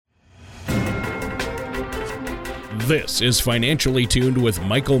This is Financially Tuned with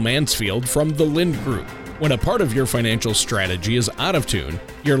Michael Mansfield from the Lind Group. When a part of your financial strategy is out of tune,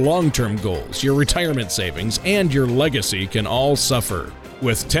 your long-term goals, your retirement savings, and your legacy can all suffer.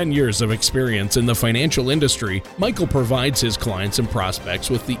 With 10 years of experience in the financial industry, Michael provides his clients and prospects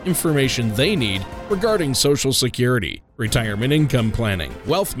with the information they need regarding Social Security, retirement income planning,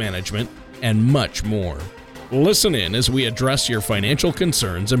 wealth management, and much more. Listen in as we address your financial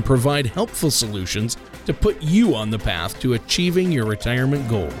concerns and provide helpful solutions to put you on the path to achieving your retirement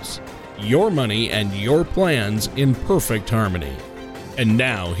goals. Your money and your plans in perfect harmony. And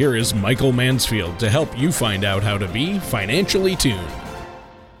now, here is Michael Mansfield to help you find out how to be financially tuned.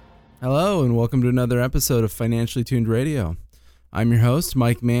 Hello, and welcome to another episode of Financially Tuned Radio. I'm your host,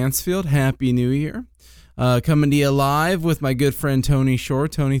 Mike Mansfield. Happy New Year. Coming to you live with my good friend Tony Shore.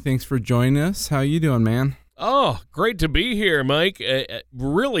 Tony, thanks for joining us. How you doing, man? Oh, great to be here, Mike.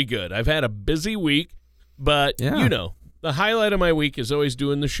 Really good. I've had a busy week, but you know, the highlight of my week is always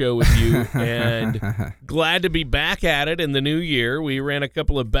doing the show with you, and glad to be back at it in the new year. We ran a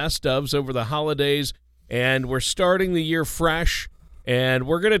couple of best ofs over the holidays, and we're starting the year fresh, and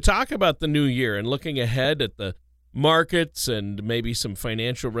we're going to talk about the new year and looking ahead at the markets and maybe some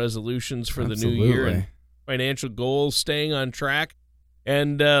financial resolutions for the new year and financial goals, staying on track.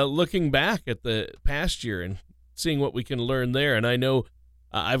 And looking back at the past year and seeing what we can learn there. And I know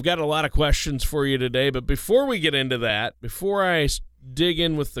I've got a lot of questions for you today, but before we get into that, before I dig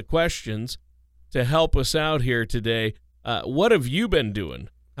in with the questions to help us out here today, what have you been doing?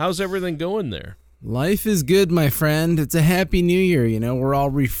 How's everything going there? Life is good, my friend. It's a happy new year. You know, we're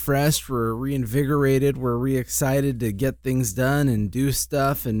all refreshed, we're reinvigorated, we're re-excited to get things done and do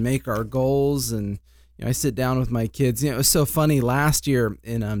stuff and make our goals. And I sit down with my kids. It was so funny. Last year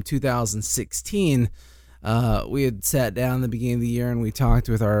in 2016, we had sat down at the beginning of the year and we talked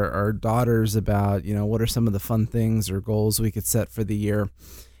with our daughters about, what are some of the fun things or goals we could set for the year.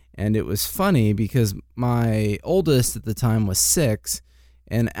 And it was funny because my oldest at the time was 6,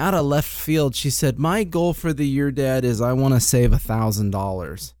 and out of left field, she said, "My goal for the year, Dad, is I want to save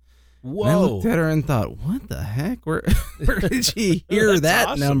 $1,000. Whoa. And I looked at her and thought, what the heck? Where did she hear that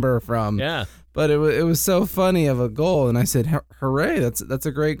awesome. number from? Yeah. But it was so funny of a goal, and I said, "Hooray! That's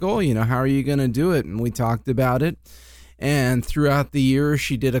a great goal. How are you going to do it?" And we talked about it. And throughout the year,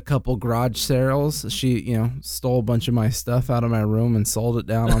 she did a couple garage sales. She, stole a bunch of my stuff out of my room and sold it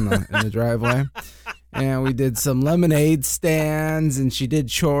down in the driveway. And we did some lemonade stands, and she did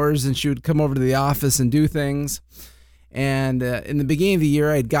chores, and she would come over to the office and do things. And in the beginning of the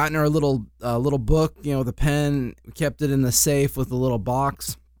year, I had gotten her a little book, with a pen. We kept it in the safe with a little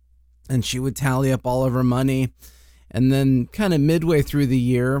box. And she would tally up all of her money. And then kind of midway through the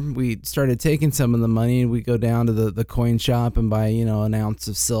year, we started taking some of the money and we'd go down to the coin shop and buy, an ounce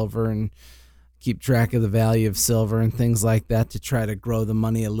of silver and keep track of the value of silver and things like that to try to grow the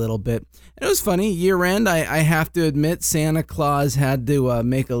money a little bit. And it was funny. Year end, I have to admit, Santa Claus had to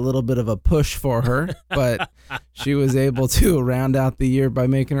make a little bit of a push for her, but she was able to round out the year by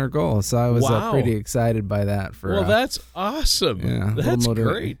making her goal. So I was pretty excited by that. Well, that's awesome. Yeah, that's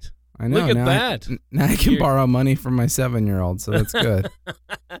great. I know. Look at that. Now I can borrow money from my 7-year-old, so that's good.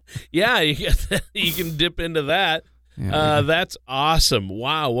 Yeah, you can dip into that. Yeah, that's awesome.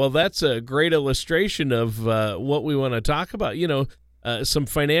 Wow. Well, that's a great illustration of what we want to talk about. Some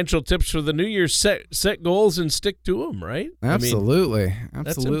financial tips for the new year. Set goals and stick to them, right? Absolutely.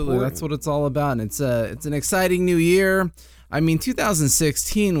 Absolutely. That's what it's all about. And it's an exciting new year.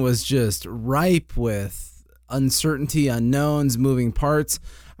 2016 was just ripe with uncertainty, unknowns, moving parts.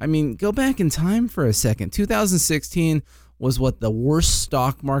 Go back in time for a second. 2016 was the worst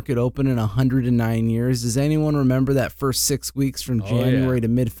stock market open in 109 years. Does anyone remember that first 6 weeks from January to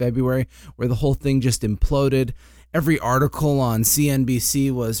mid-February where the whole thing just imploded? Every article on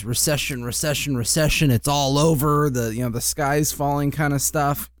CNBC was recession, recession, recession. It's all over. The sky's falling kind of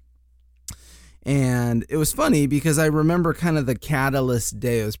stuff. And it was funny because I remember kind of the catalyst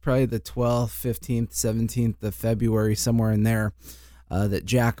day. It was probably the 12th, 15th, 17th of February, somewhere in there. That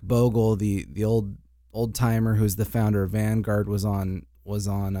Jack Bogle, the old timer who's the founder of Vanguard, was on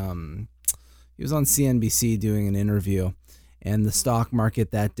CNBC doing an interview, and the stock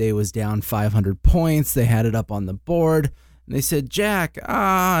market that day was down 500 points. They had it up on the board, and they said, "Jack,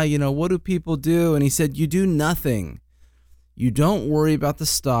 what do people do?" And he said, "You do nothing. You don't worry about the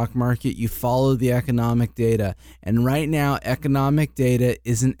stock market. You follow the economic data. And right now, economic data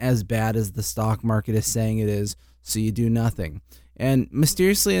isn't as bad as the stock market is saying it is, so you do nothing." And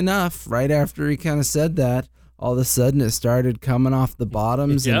mysteriously enough, right after he kind of said that, all of a sudden it started coming off the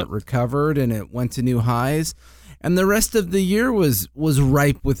bottoms and it recovered and it went to new highs. And the rest of the year was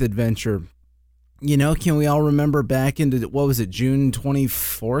ripe with adventure. Can we all remember back into, what was it, June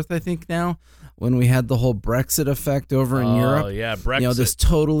 24th, I think now, when we had the whole Brexit effect over in Europe? Oh, yeah, Brexit. This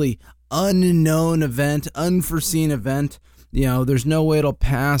totally unknown event, unforeseen event. There's no way it'll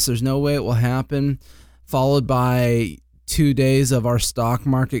pass. There's no way it will happen. Followed by 2 days of our stock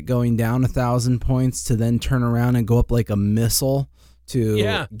market going down 1,000 points to then turn around and go up like a missile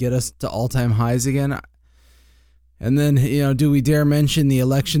to get us to all-time highs again. And then, do we dare mention the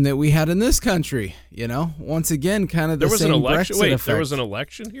election that we had in this country? Once again, kind of the same election. Brexit Wait, effect. There was an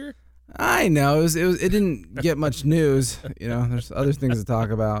election here? I know. It didn't get much news. There's other things to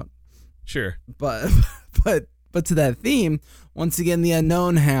talk about. Sure. But to that theme, once again, the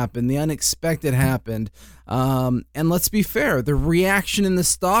unknown happened. The unexpected happened. And let's be fair, the reaction in the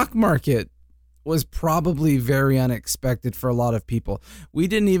stock market was probably very unexpected for a lot of people. We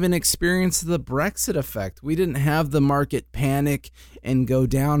didn't even experience the Brexit effect. We didn't have the market panic and go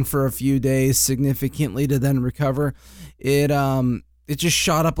down for a few days significantly to then recover. It just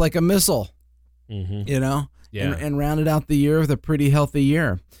shot up like a missile, and rounded out the year with a pretty healthy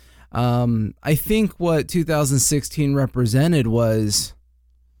year. I think what 2016 represented was,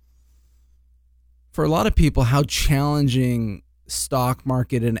 for a lot of people, how challenging stock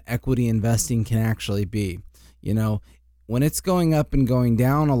market and equity investing can actually be. When it's going up and going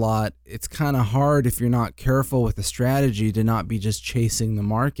down a lot, it's kind of hard, if you're not careful with the strategy, to not be just chasing the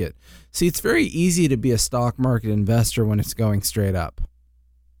market. See, it's very easy to be a stock market investor when it's going straight up.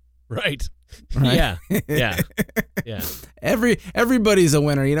 Right. Yeah. Everybody's a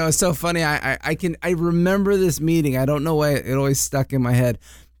winner. It's so funny. I remember this meeting. I don't know why it always stuck in my head,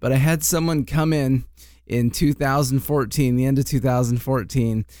 but I had someone come in 2014, the end of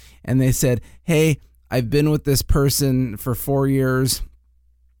 2014, and they said, "Hey, I've been with this person for 4 years.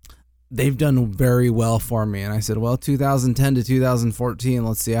 They've done very well for me." And I said, "Well, 2010 to 2014,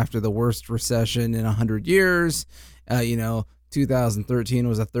 let's see, after the worst recession in 100 years, 2013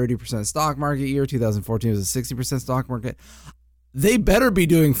 was a 30% stock market year. 2014 was a 60% stock market. They better be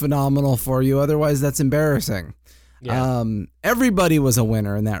doing phenomenal for you. Otherwise, that's embarrassing." Yeah. Everybody was a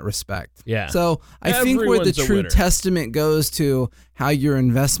winner in that respect. Yeah. So I think where the true testament goes to how your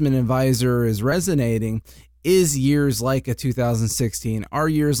investment advisor is resonating is years like a 2016, or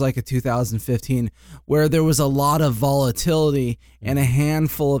years like a 2015, where there was a lot of volatility and a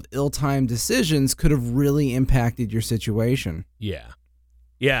handful of ill-timed decisions could have really impacted your situation. Yeah.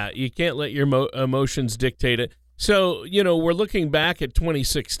 Yeah, you can't let your emotions dictate it. So, we're looking back at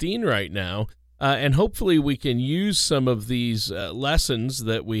 2016 right now. And hopefully we can use some of these lessons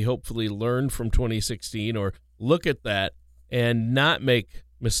that we hopefully learned from 2016, or look at that and not make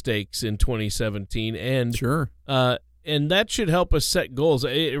mistakes in 2017. And sure. And that should help us set goals.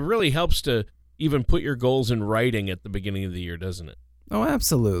 It really helps to even put your goals in writing at the beginning of the year, doesn't it? Oh,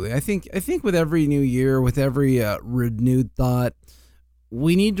 absolutely. I think with every new year, with every renewed thought,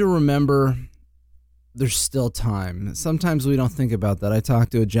 we need to remember there's still time. Sometimes we don't think about that. I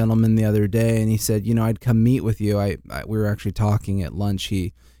talked to a gentleman the other day, and he said, I'd come meet with you. We were actually talking at lunch.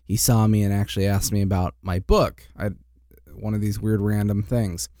 He saw me and actually asked me about my book. One of these weird random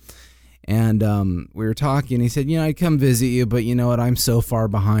things. And we were talking, and he said, I'd come visit you, but you know what? I'm so far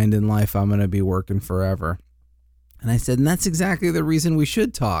behind in life, I'm going to be working forever. And I said, and that's exactly the reason we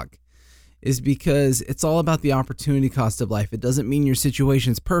should talk, is because it's all about the opportunity cost of life. It doesn't mean your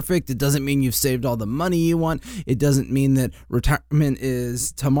situation's perfect. It doesn't mean you've saved all the money you want. It doesn't mean that retirement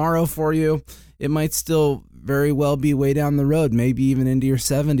is tomorrow for you. It might still very well be way down the road, maybe even into your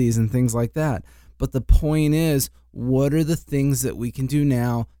 70s and things like that. But the point is, what are the things that we can do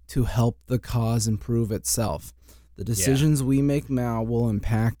now to help the cause improve itself? The decisions we make now will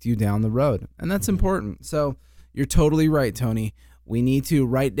impact you down the road. And that's important. So you're totally right, Tony. We need to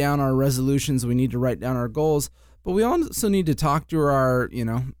write down our resolutions. We need to write down our goals, but we also need to talk to our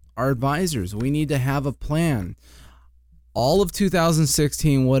advisors. We need to have a plan. All of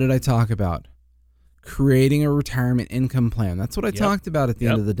 2016, what did I talk about? Creating a retirement income plan. That's what I talked about at the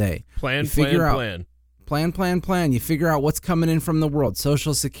end of the day. Plan. You figure out what's coming in from the world.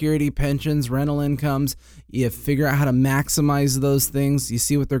 Social Security, pensions, rental incomes. You figure out how to maximize those things. You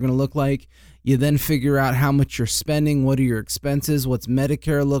see what they're going to look like. You then figure out how much you're spending. What are your expenses? What's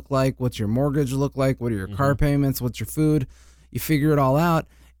Medicare look like? What's your mortgage look like? What are your car payments? What's your food? You figure it all out.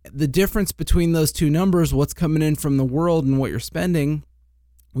 The difference between those two numbers, what's coming in from the world and what you're spending,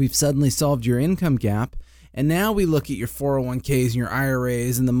 we've suddenly solved your income gap. And now we look at your 401ks and your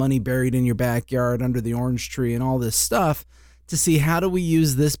IRAs and the money buried in your backyard under the orange tree and all this stuff to see how do we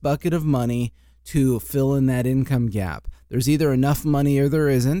use this bucket of money to fill in that income gap. There's either enough money or there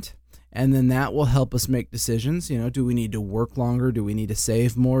isn't. And then that will help us make decisions. Do we need to work longer? Do we need to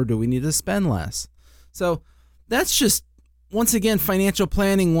save more? Do we need to spend less? So that's just, once again, financial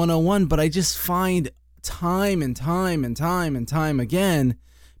planning 101. But I just find time and time again,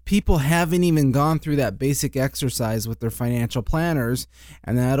 people haven't even gone through that basic exercise with their financial planners.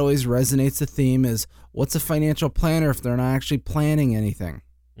 And that always resonates. The theme is, what's a financial planner if they're not actually planning anything?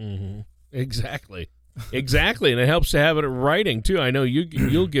 Mm-hmm. Exactly. And it helps to have it in writing too. I know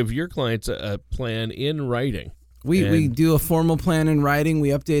you'll give your clients a plan in writing. We do a formal plan in writing. We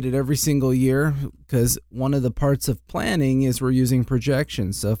update it every single year because one of the parts of planning is we're using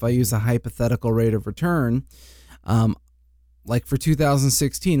projections. So if I use a hypothetical rate of return, like for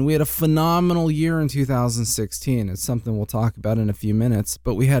 2016, we had a phenomenal year in 2016. It's something we'll talk about in a few minutes,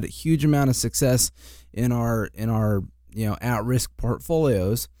 but we had a huge amount of success in our at-risk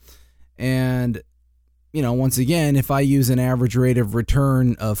portfolios. And once again, if I use an average rate of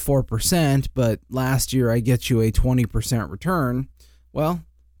return of 4%, but last year I get you a 20% return, well,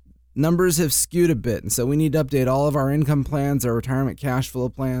 numbers have skewed a bit. And so we need to update all of our income plans, our retirement cash flow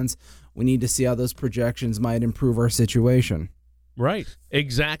plans. We need to see how those projections might improve our situation. Right.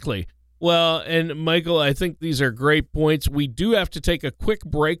 Exactly. Well, and Michael, I think these are great points. We do have to take a quick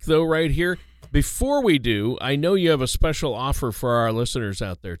break, though, right here. Before we do, I know you have a special offer for our listeners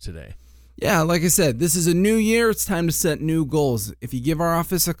out there today. Yeah, like I said, this is a new year. It's time to set new goals. If you give our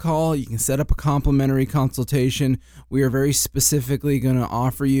office a call, you can set up a complimentary consultation. We are very specifically going to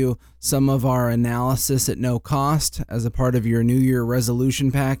offer you some of our analysis at no cost as a part of your New Year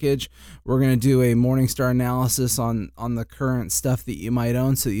resolution package. We're going to do a Morningstar analysis on the current stuff that you might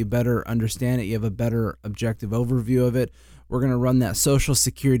own so that you better understand it. You have a better objective overview of it. We're going to run that Social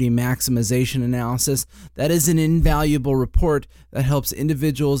Security maximization analysis. That is an invaluable report that helps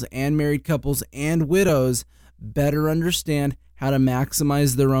individuals and married couples and widows better understand how to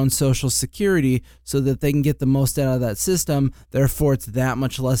maximize their own Social Security so that they can get the most out of that system. Therefore, it's that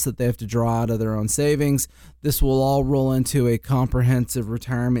much less that they have to draw out of their own savings. This will all roll into a comprehensive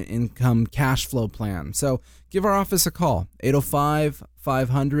retirement income cash flow plan. So give our office a call,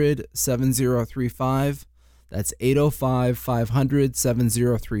 805-500-7035. That's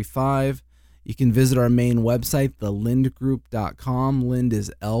 805-500-7035. You can visit our main website, thelindgroup.com. Lind is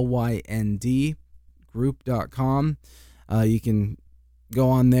Lynd, group.com. You can go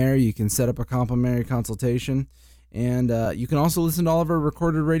on there. You can set up a complimentary consultation. And you can also listen to all of our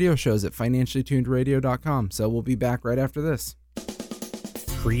recorded radio shows at financiallytunedradio.com. So we'll be back right after this.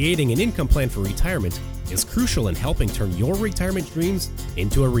 Creating an income plan for retirement is crucial in helping turn your retirement dreams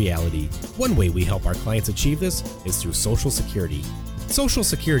into a reality. One way we help our clients achieve this is through Social Security. Social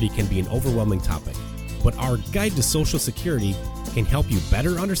Security can be an overwhelming topic, but our Guide to Social Security can help you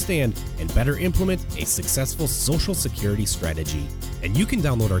better understand and better implement a successful Social Security strategy. And you can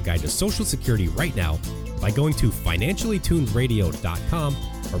download our Guide to Social Security right now by going to financiallytunedradio.com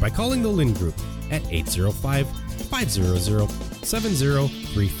or by calling the Lind Group at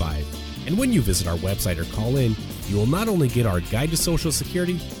 805-500-7035. And when you visit our website or call in, you will not only get our Guide to Social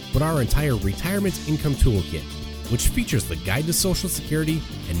Security, but our entire Retirement Income Toolkit, which features the Guide to Social Security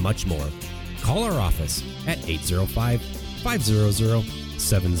and much more. Call our office at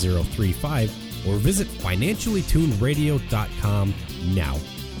 805-500-7035 or visit financiallytunedradio.com now.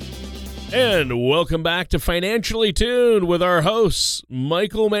 And welcome back to Financially Tuned with our hosts,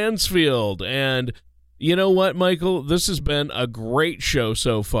 Michael Mansfield. And you know what, Michael? This has been a great show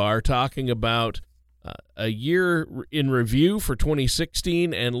so far, talking about a year in review for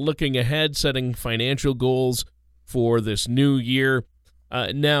 2016 and looking ahead, setting financial goals for this new year.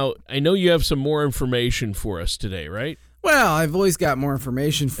 Now, I know you have some more information for us today, right? Well, I've always got more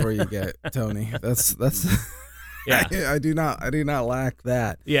information for you, Tony. That's yeah. I do not lack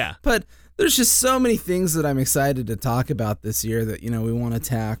that. Yeah. But there's just so many things that I'm excited to talk about this year that, we want to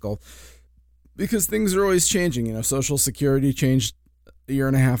tackle. Because things are always changing. Social Security changed a year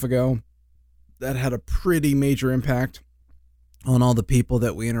and a half ago. That had a pretty major impact on all the people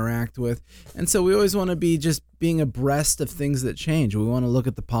that we interact with. And so we always want to be just being abreast of things that change. We want to look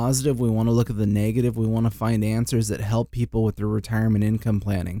at the positive. We want to look at the negative. We want to find answers that help people with their retirement income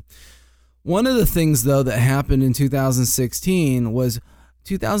planning. One of the things, though, that happened in 2016 was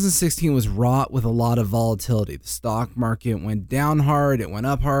wrought with a lot of volatility. The stock market went down hard, it went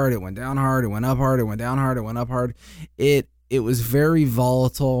up hard, it went down hard, it went up hard, it went down hard, it went up hard. It was very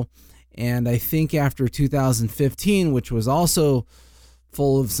volatile, and I think after 2015, which was also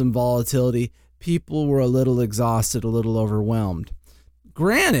full of some volatility, people were a little exhausted, a little overwhelmed.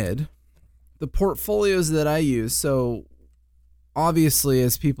 Granted, the portfolios that I use, so obviously,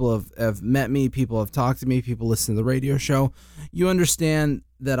 as people have met me, people have talked to me, people listen to the radio show, you understand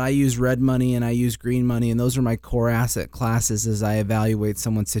that I use red money and I use green money, and those are my core asset classes as I evaluate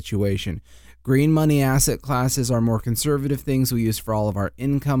someone's situation. Green money asset classes are more conservative things we use for all of our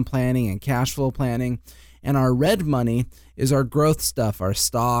income planning and cash flow planning. And our red money is our growth stuff, our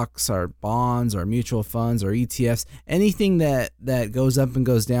stocks, our bonds, our mutual funds, our ETFs, anything that goes up and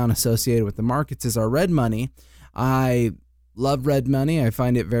goes down associated with the markets is our red money. I love red money. I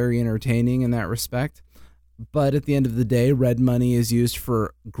find it very entertaining in that respect. But at the end of the day, red money is used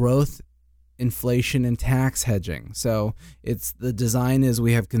for growth, inflation, and tax hedging. So it's the design is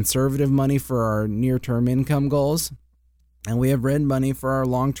we have conservative money for our near-term income goals, and we have red money for our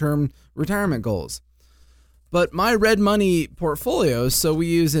long-term retirement goals. But my red money portfolios, so we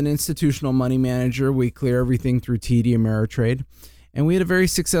use an institutional money manager. We clear everything through TD Ameritrade. And we had a very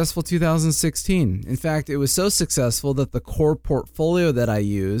successful 2016. In fact, it was so successful that the core portfolio that I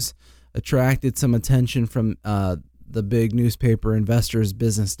use attracted some attention from the big newspaper Investors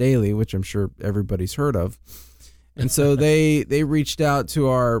Business Daily, which I'm sure everybody's heard of. And so they reached out to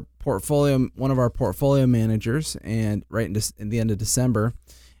our portfolio, one of our portfolio managers, and in the end of December,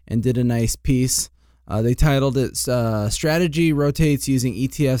 and did a nice piece. They titled it Strategy Rotates Using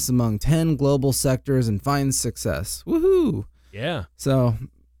ETFs Among 10 Global Sectors and Finds Success. Woohoo! Yeah. So,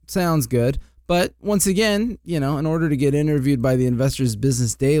 sounds good. But once again, in order to get interviewed by the Investors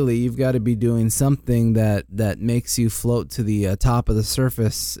Business Daily, you've got to be doing something that makes you float to the top of the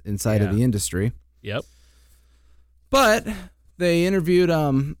surface inside of the industry. Yep. But they interviewed,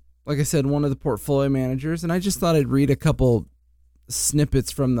 like I said, one of the portfolio managers, and I just thought I'd read a couple snippets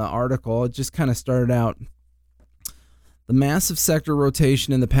from the article. It just kind of started out. The massive sector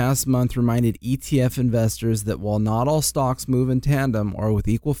rotation in the past month reminded ETF investors that while not all stocks move in tandem or with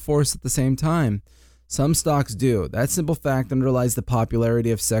equal force at the same time, some stocks do. That simple fact underlies the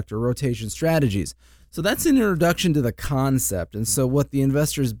popularity of sector rotation strategies. So that's an introduction to the concept. And so what the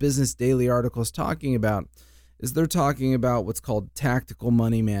Investors Business Daily article is talking about is they're talking about what's called tactical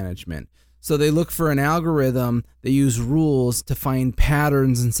money management. So they look for an algorithm, they use rules to find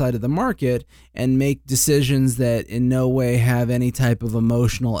patterns inside of the market and make decisions that in no way have any type of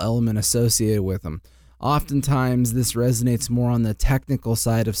emotional element associated with them. Oftentimes, this resonates more on the technical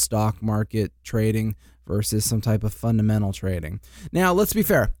side of stock market trading versus some type of fundamental trading. Now, let's be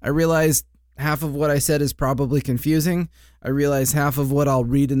fair. I realize half of what I said is probably confusing. I realize half of what I'll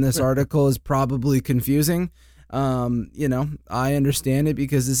read in this article is probably confusing. I understand it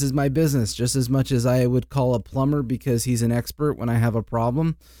because this is my business just as much as I would call a plumber because he's an expert when I have a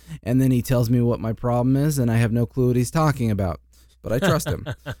problem, and then he tells me what my problem is and I have no clue what he's talking about, but I trust him.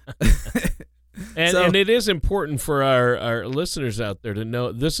 And it is important for our listeners out there to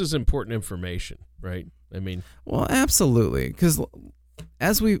know this is important information, right? I mean, well, absolutely. Because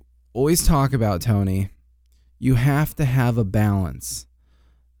as we always talk about, Tony, you have to have a balance.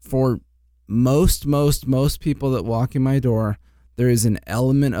 For most people that walk in my door, there is an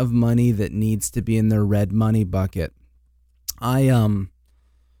element of money that needs to be in their red money bucket. A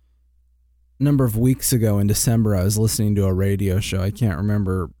number of weeks ago in December, I was listening to a radio show. I can't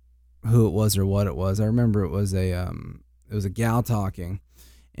remember who it was or what it was. I remember it was a gal talking,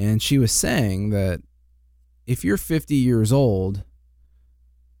 and she was saying that if you're 50 years old,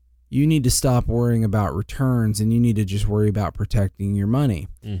 you need to stop worrying about returns and you need to just worry about protecting your money.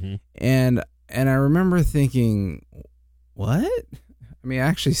 Mm-hmm. And I remember thinking, what? I mean, I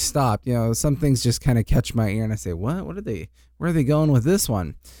actually stopped. Some things just kind of catch my ear and I say, what? Where are they going with this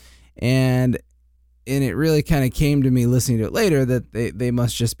one? And it really kind of came to me listening to it later that they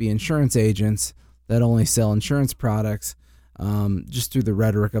must just be insurance agents that only sell insurance products. Just through the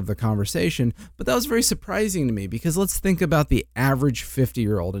rhetoric of the conversation. But that was very surprising to me because let's think about the average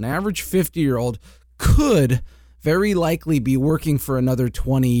 50-year-old. An average 50-year-old could very likely be working for another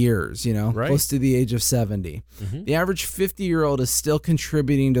 20 years, right? Close to the age of 70. Mm-hmm. The average 50-year-old is still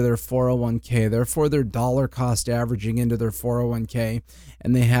contributing to their 401k. Therefore, they're dollar cost averaging into their 401k,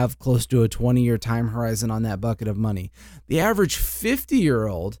 and they have close to a 20-year time horizon on that bucket of money. The average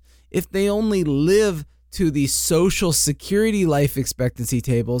 50-year-old, if they only live to the Social Security life expectancy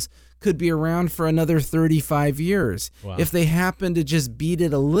tables, could be around for another 35 years. Wow. If they happen to just beat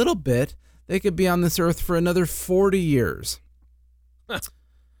it a little bit, they could be on this earth for another 40 years.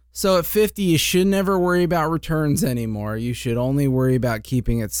 So at 50, you should never worry about returns anymore. You should only worry about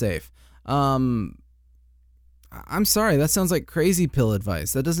keeping it safe. I'm sorry, that sounds like crazy pill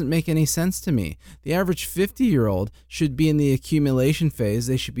advice. That doesn't make any sense to me. The average 50-year-old should be in the accumulation phase.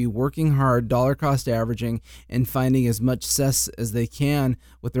 They should be working hard, dollar cost averaging, and finding as much success as they can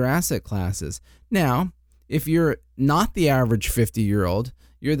with their asset classes. Now, if you're not the average 50-year-old,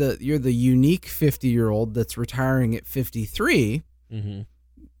 you're the unique 50-year-old that's retiring at 53, mm-hmm.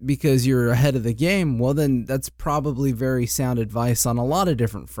 because you're ahead of the game, well, then that's probably very sound advice on a lot of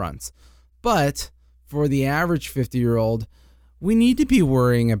different fronts. But for the average 50-year-old, we need to be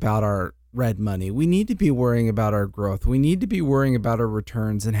worrying about our red money. We need to be worrying about our growth. We need to be worrying about our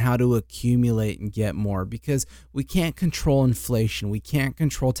returns and how to accumulate and get more, because we can't control inflation. We can't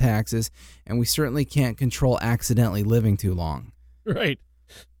control taxes, and we certainly can't control accidentally living too long. Right.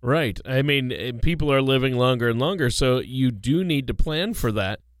 I mean, people are living longer and longer, so you do need to plan for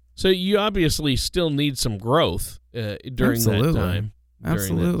that. So you obviously still need some growth during that time.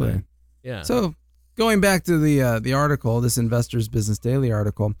 Absolutely. Yeah. So going back to the article, this Investors Business Daily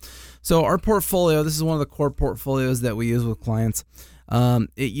article. So our portfolio, this is one of the core portfolios that we use with clients.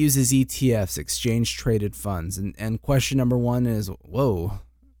 It uses ETFs, exchange traded funds. And question number one is, whoa,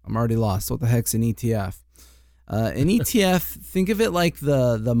 I'm already lost. What the heck's an ETF? An ETF, think of it like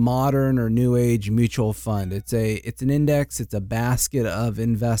the modern or new age mutual fund. It's an index. It's a basket of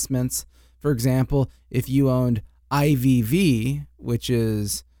investments. For example, if you owned IVV, which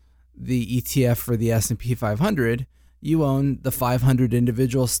is the ETF for the S&P 500, you own the 500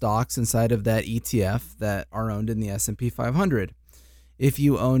 individual stocks inside of that ETF that are owned in the S&P 500. If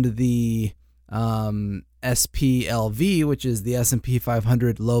you owned the SPLV, which is the S&P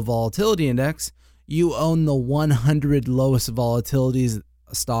 500 Low Volatility Index, you own the 100 lowest volatility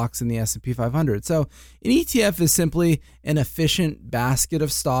stocks in the S&P 500. So an ETF is simply an efficient basket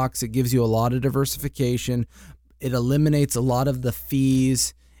of stocks. It gives you a lot of diversification. It eliminates a lot of the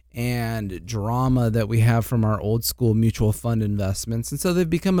fees and drama that we have from our old school mutual fund investments. And so they've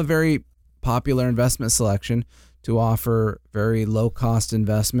become a very popular investment selection to offer very low cost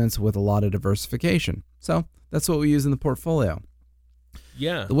investments with a lot of diversification. So that's what we use in the portfolio.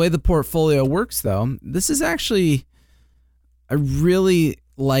 Yeah. The way the portfolio works, though, this is actually, I really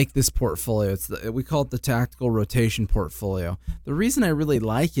like this portfolio. We call it the tactical rotation portfolio. The reason I really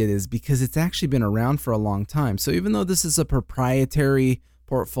like it is because it's actually been around for a long time. So even though this is a proprietary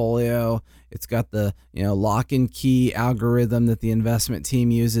portfolio, it's got the lock and key algorithm that the investment team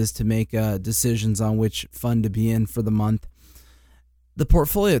uses to make decisions on which fund to be in for the month. The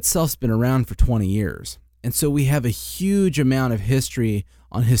portfolio itself's been around for 20 years. And so we have a huge amount of history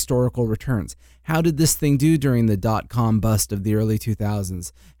on historical returns. How did this thing do during the dot-com bust of the early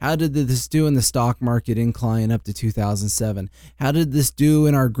 2000s? How did this do in the stock market incline up to 2007? How did this do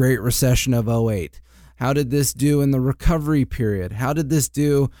in our Great Recession of 2008? How did this do in the recovery period? How did this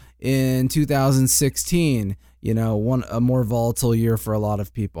do in 2016? A more volatile year for a lot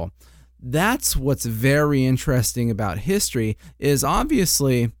of people. That's what's very interesting about history, is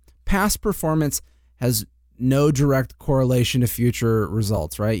obviously past performance has no direct correlation to future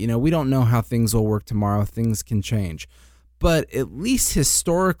results, right? We don't know how things will work tomorrow. Things can change. But at least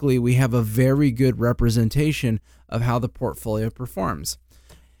historically, we have a very good representation of how the portfolio performs.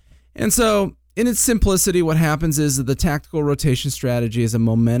 And so in its simplicity, what happens is that the tactical rotation strategy is a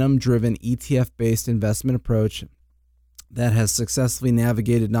momentum-driven ETF-based investment approach that has successfully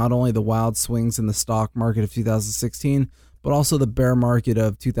navigated not only the wild swings in the stock market of 2016, but also the bear market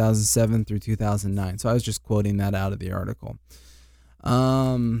of 2007 through 2009. So I was just quoting that out of the article.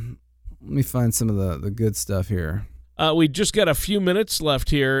 Let me find some of the good stuff here. We just got a few minutes left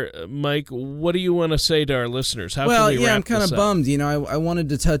here. Mike, what do you want to say to our listeners? How can we wrap I'm kind this of up? bummed. I wanted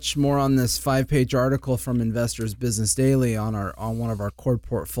to touch more on this 5-page article from Investors Business Daily on one of our core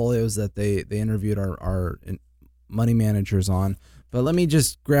portfolios that they interviewed our money managers on. But let me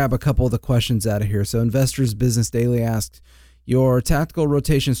just grab a couple of the questions out of here. So Investors Business Daily asked, your tactical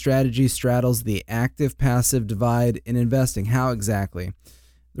rotation strategy straddles the active-passive divide in investing. How exactly?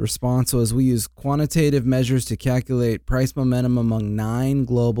 The response was, we use quantitative measures to calculate price momentum among 9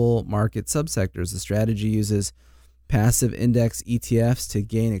 global market subsectors. The strategy uses passive index ETFs to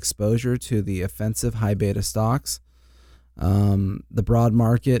gain exposure to the offensive high beta stocks, the broad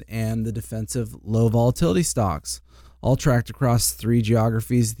market, and the defensive low volatility stocks, all tracked across 3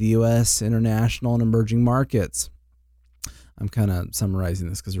 geographies, the U.S., international, and emerging markets. I'm kind of summarizing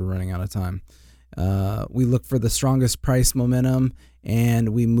this because we're running out of time. We look for the strongest price momentum, and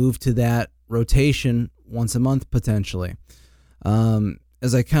we move to that rotation once a month potentially.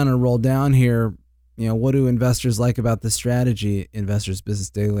 As I kind of roll down here, what do investors like about this strategy? Investors Business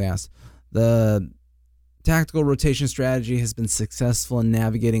Daily asked. The tactical rotation strategy has been successful in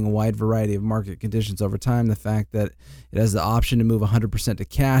navigating a wide variety of market conditions over time. The fact that it has the option to move 100% to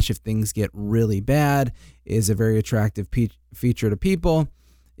cash if things get really bad is a very attractive feature to people.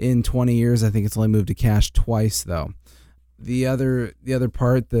 In 20 years, I think it's only moved to cash twice, though. The other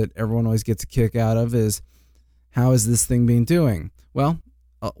part that everyone always gets a kick out of is, how is this thing been doing? Well,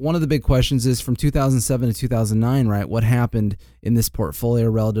 one of the big questions is from 2007 to 2009, right? What happened in this portfolio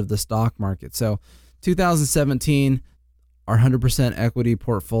relative to the stock market? So 2017, our 100% equity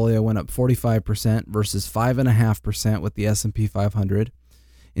portfolio went up 45% versus 5.5% with the S&P 500.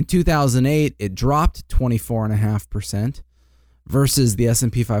 In 2008, it dropped 24.5% versus the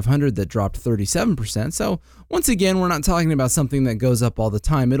S&P 500 that dropped 37%. So once again, we're not talking about something that goes up all the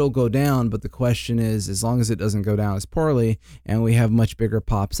time. It'll go down, but the question is, as long as it doesn't go down as poorly and we have much bigger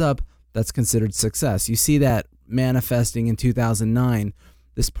pops up, that's considered success. You see that manifesting in 2009.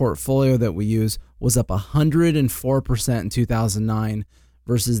 This portfolio that we use was up 104% in 2009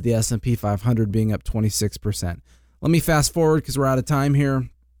 versus the S&P 500 being up 26%. Let me fast forward because we're out of time here.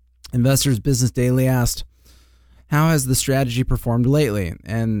 Investors Business Daily asked, how has the strategy performed lately?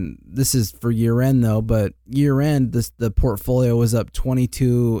 And this is for year end though, but year end, the portfolio was up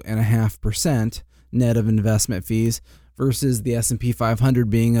 22.5% net of investment fees versus the S&P 500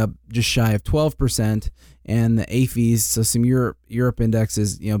 being up just shy of 12%, and the AFEs, so some Europe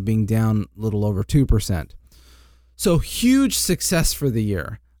indexes, being down a little over 2%. So huge success for the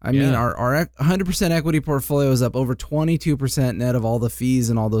year. I mean, our 100% equity portfolio is up over 22% net of all the fees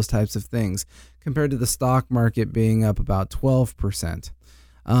and all those types of things, compared to the stock market being up about 12%.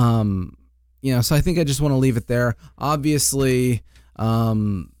 So I think I just want to leave it there. Obviously,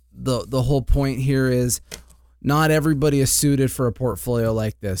 the whole point here is not everybody is suited for a portfolio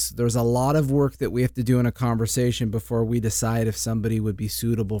like this. There's a lot of work that we have to do in a conversation before we decide if somebody would be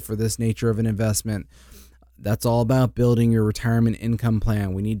suitable for this nature of an investment. That's all about building your retirement income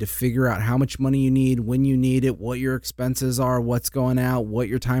plan. We need to figure out how much money you need, when you need it, what your expenses are, what's going out, what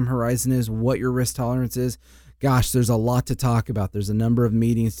your time horizon is, what your risk tolerance is. Gosh, there's a lot to talk about. There's a number of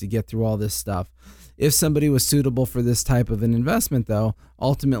meetings to get through all this stuff. If somebody was suitable for this type of an investment, though,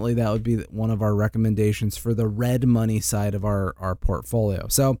 ultimately that would be one of our recommendations for the red money side of our portfolio.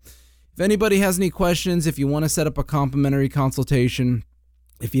 So if anybody has any questions, if you want to set up a complimentary consultation,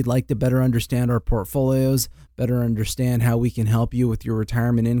 if you'd like to better understand our portfolios, better understand how we can help you with your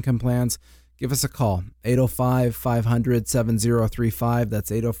retirement income plans, give us a call, 805-500-7035.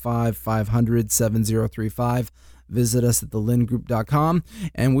 That's 805-500-7035. Visit us at thelindgroup.com,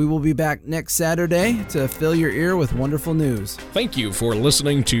 and we will be back next Saturday to fill your ear with wonderful news. Thank you for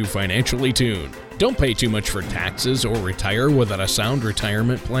listening to Financially Tuned. Don't pay too much for taxes or retire without a sound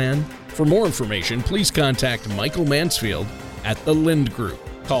retirement plan. For more information, please contact Michael Mansfield at The Lind Group.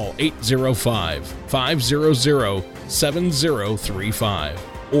 Call 805-500-7035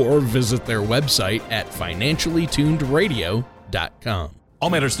 or visit their website at financiallytunedradio.com. All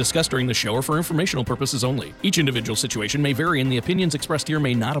matters discussed during the show are for informational purposes only. Each individual situation may vary, and the opinions expressed here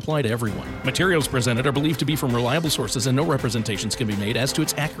may not apply to everyone. Materials presented are believed to be from reliable sources, and no representations can be made as to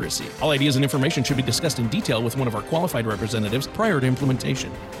its accuracy. All ideas and information should be discussed in detail with one of our qualified representatives prior to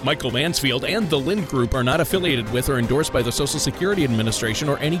implementation. Michael Mansfield and the Lind Group are not affiliated with or endorsed by the Social Security Administration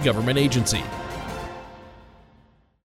or any government agency.